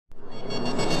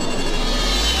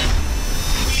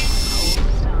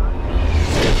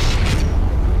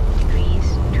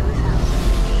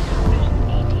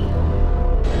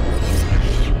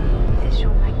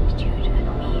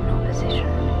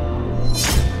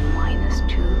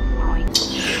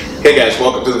Hey guys,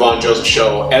 welcome to the Vaughn Joseph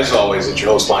Show. As always, it's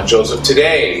your host, Vaughn Joseph.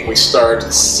 Today, we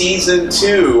start Season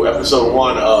 2, Episode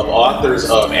 1 of Authors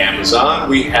of Amazon.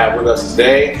 We have with us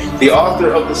today the author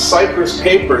of the Cypress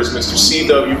Papers, Mr.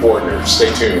 C.W. Bordener.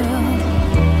 Stay tuned.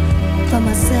 For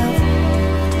myself,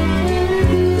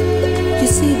 you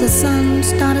see the sun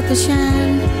started to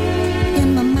shine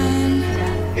in my mind.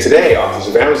 Today, Authors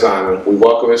of Amazon, we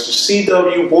welcome Mr.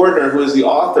 C.W. Bordener, who is the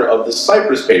author of the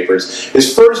Cypress Papers.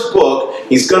 His first book,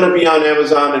 he's going to be on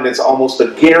Amazon, and it's almost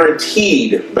a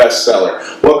guaranteed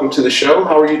bestseller. Welcome to the show.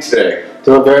 How are you today?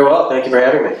 Doing very well. Thank you for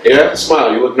having me. Yeah,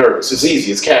 smile. You look nervous. It's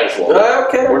easy. It's casual.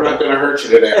 Okay. We're not going to hurt you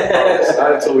today. I promise.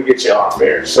 Not until we get you off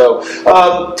air. So,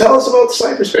 tell us about the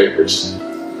Cypress Papers.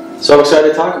 So I'm excited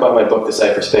to talk about my book, The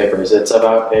Cypress Papers. It's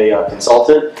about a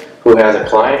consultant who has a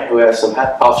client who has some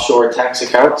offshore tax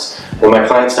accounts. When my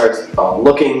client starts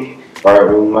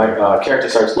when my character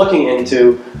starts looking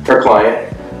into her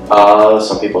client,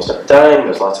 some people start dying.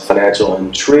 There's lots of financial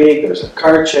intrigue. There's a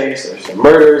car chase. There's some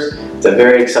murders. It's a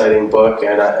very exciting book,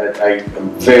 and I'm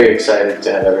very excited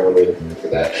to have everyone read it. For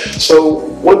that. So,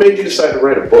 what made you decide to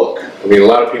write a book? I mean, a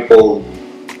lot of people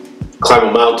climb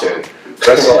a mountain,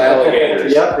 wrestle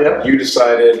alligators. Yep. You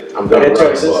decided, I'm going to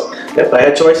write a book. Yep, I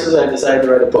had choices, and I decided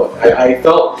to write a book. I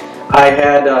felt I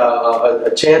had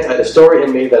a chance. I had a story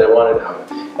in me that I wanted out,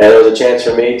 and it was a chance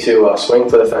for me to swing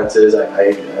for the fences. I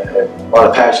had a lot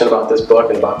of passion about this book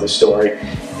and about this story.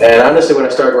 And honestly, when I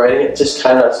started writing it, just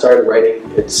kind of started writing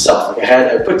itself. Like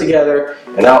I put together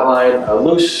an outline, a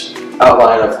loose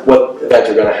outline of what events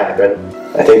were going to happen.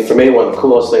 I think for me, one of the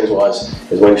coolest things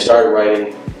is when you started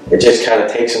writing, it just kind of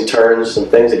takes some turns, some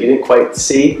things that you didn't quite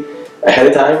see ahead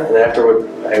of time. And afterward,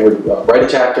 I would write a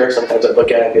chapter. Sometimes I'd look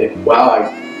at it and be like, wow,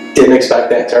 I didn't expect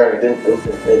that turn. I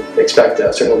didn't expect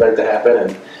a certain event to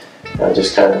happen. And it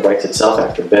just kind of writes itself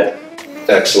after a bit.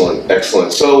 Excellent,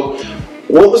 excellent. So,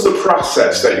 what was the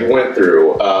process that you went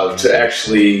through to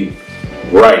actually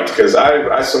write? Because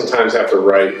I sometimes have to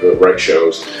write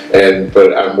shows,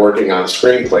 but I'm working on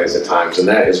screenplays at times, and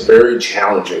that is very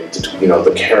challenging.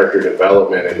 The character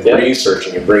development and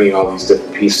researching and bringing all these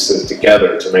different pieces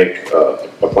together to make a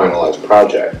finalized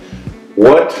project.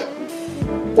 What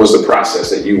was the process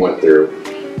that you went through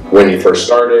when you first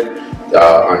started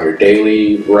on your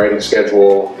daily writing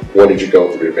schedule? What did you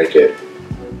go through to make it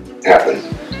happen?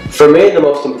 For me, the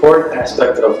most important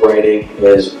aspect of writing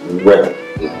is rhythm.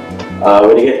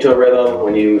 When you get into a rhythm,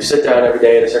 when you sit down every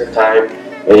day at a certain time,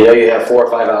 and you know you have 4 or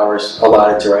 5 hours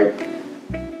allotted to write,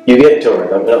 you get into a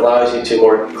rhythm. It allows you to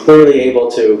more clearly able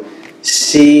to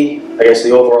see, I guess,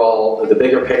 the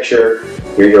bigger picture.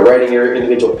 You're writing your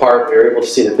individual part, you're able to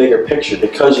see the bigger picture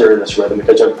because you're in this rhythm,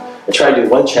 because I try to do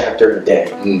one chapter a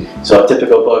day. So a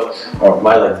typical book, or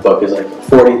my length book, is like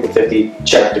 40 to 50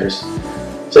 chapters.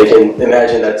 So you can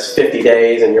imagine that's 50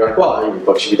 days, and you're like, well, your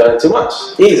book should be done in 2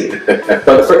 months. Easy. But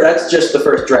that's just the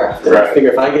first draft. And I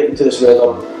figure if I get into this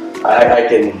rhythm, I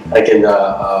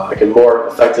can more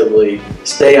effectively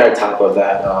stay on top of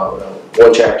that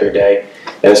one chapter a day.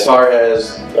 And as far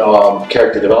as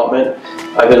character development,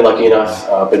 I've been lucky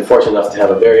enough, been fortunate enough to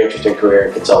have a very interesting career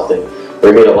in consulting.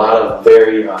 We meet a lot of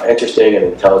very interesting and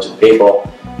intelligent people.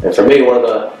 And for me, one of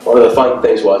the fun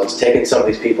things was taking some of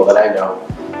these people that I know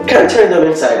and kind of turn them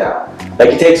inside out.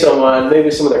 Like you take someone,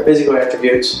 maybe some of their physical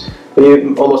attributes, but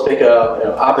you almost make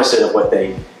a opposite of what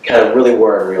they kind of really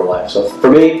were in real life. So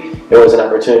for me, it was an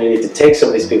opportunity to take some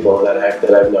of these people that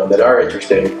I've known that are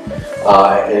interesting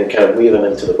and kind of weave them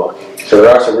into the book. So there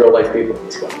are some real life people in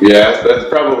this book. Yeah, that's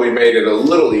probably made it a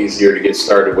little easier to get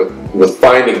started with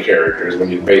finding characters when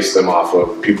you base them off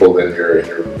of people in your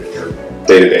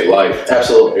day-to-day life.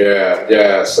 Absolutely.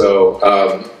 Yeah. So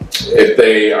if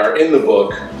they are in the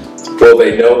book, will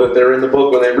they know that they're in the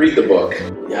book when they read the book?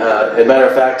 As a matter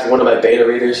of fact, one of my beta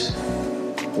readers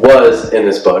was in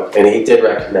this book, and he did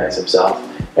recognize himself,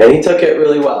 and he took it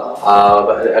really well.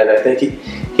 And I think he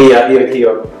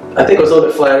I think was a little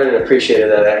bit flattered and appreciated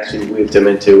that I actually weaved him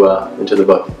into the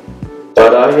book.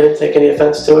 But he didn't take any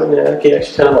offense to it, and I think he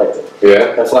actually kind of liked it.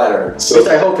 Yeah. I flatter him. So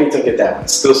I hope he took it down.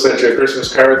 Still sent you a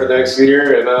Christmas card the next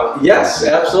year, and yes,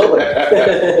 absolutely.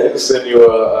 Send you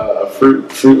a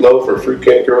fruit loaf or fruit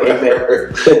cake or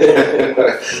whatever.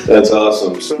 That's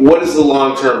awesome. So what is the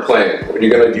long-term plan? What are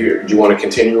you going to do? Do you want to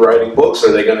continue writing books?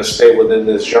 Are they going to stay within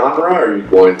this genre? Or are you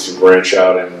going to branch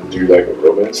out and do like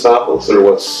romance novels, or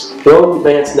what's?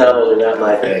 Romance novels are not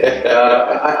my thing.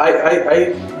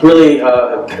 I really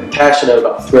am passionate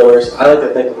about thrillers. I like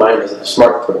to think of mine as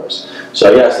smart thrillers.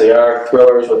 So yes, they are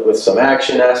thrillers with some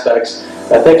action aspects.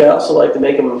 I think I also like to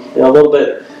make them a little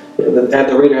bit, have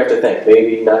the reader have to think,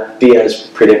 maybe not be as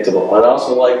predictable. And I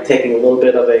also like taking a little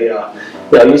bit of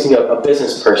using a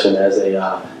business person as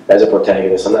a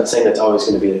protagonist. I'm not saying that's always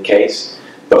going to be the case,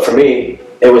 but for me,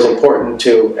 it was important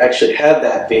to actually have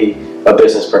that be a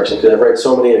business person, because I've read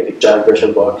so many like John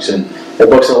Grisham books and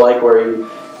books and the like where you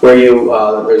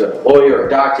there's a lawyer or a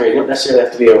doctor. You don't necessarily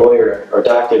have to be a lawyer or a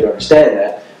doctor to understand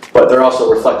that, but they're also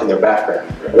reflecting their background.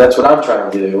 And that's what I'm trying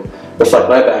to do, reflect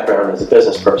my background as a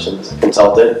business person, as a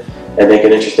consultant, and make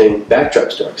an interesting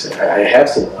backdrop story. I have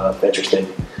seen a lot of interesting,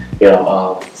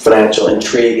 financial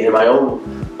intrigue in my own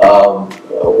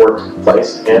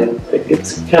workplace, and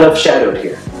it's kind of shadowed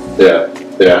here. Yeah.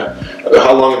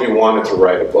 How long have you wanted to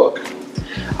write a book?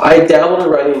 I dabbled in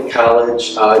writing in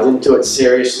college. I didn't do it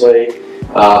seriously.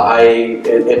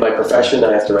 In my profession,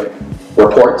 I have to write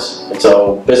reports, and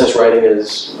so business writing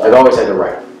I've always had to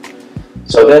write.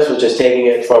 So this was just taking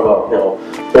it from a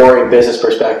boring business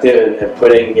perspective and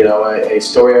putting a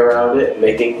story around it, and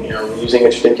making using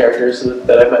interesting characters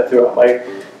that I've met throughout my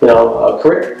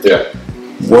career. Yeah.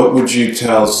 What would you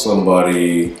tell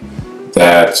somebody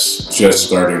that's just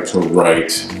starting to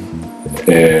write,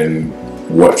 and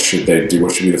what should they do?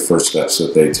 What should be the first steps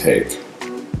that they take?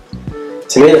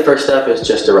 To me, the first step is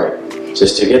just to write,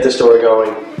 just to get the story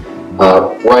going.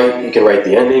 Write. You can write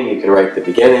the ending, you can write the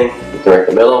beginning, you can write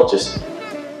the middle. Just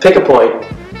pick a point,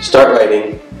 start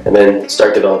writing, and then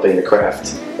start developing the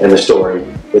craft and the story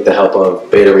with the help of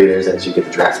beta readers as you get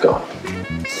the draft going.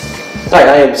 Hi,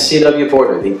 I am C.W.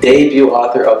 Bordener, the debut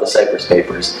author of the Cypress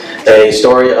Papers, a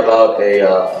story about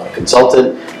a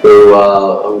consultant who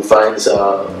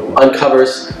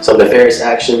uncovers some nefarious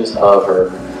actions of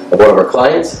one of her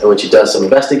clients, and when she does some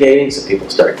investigating, some people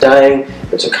start dying,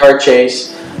 there's a car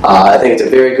chase. I think it's a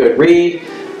very good read.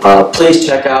 Please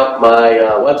check out my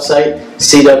website,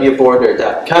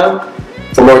 cwbordener.com,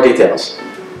 for more details.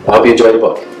 I hope you enjoy the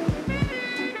book.